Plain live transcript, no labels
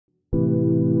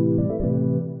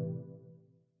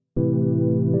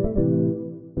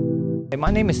my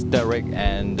name is Derek,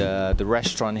 and the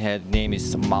restaurant here name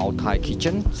is Maotai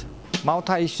Kitchen.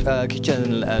 Maotai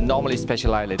Kitchen normally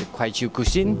specializes in Guizhou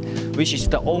cuisine, which is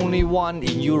the only one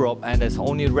in Europe and there's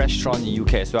only restaurant in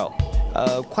UK as well.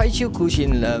 Guizhou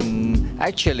cuisine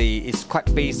actually is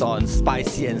quite based on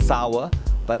spicy and sour,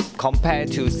 but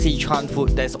compared to Sichuan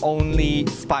food, there's only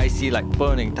spicy, like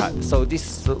burning type. So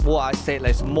this is what I say, like,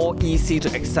 it's more easy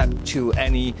to accept to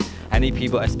any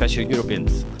people, especially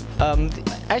Europeans.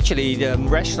 Actually, the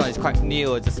restaurant is quite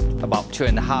new, just about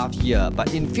 2.5 years.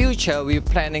 But in future, we're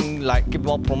planning like give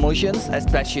more promotions,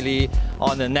 especially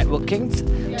on the networking,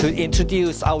 to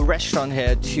introduce our restaurant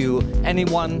here to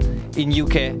anyone in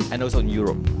UK and also in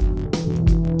Europe.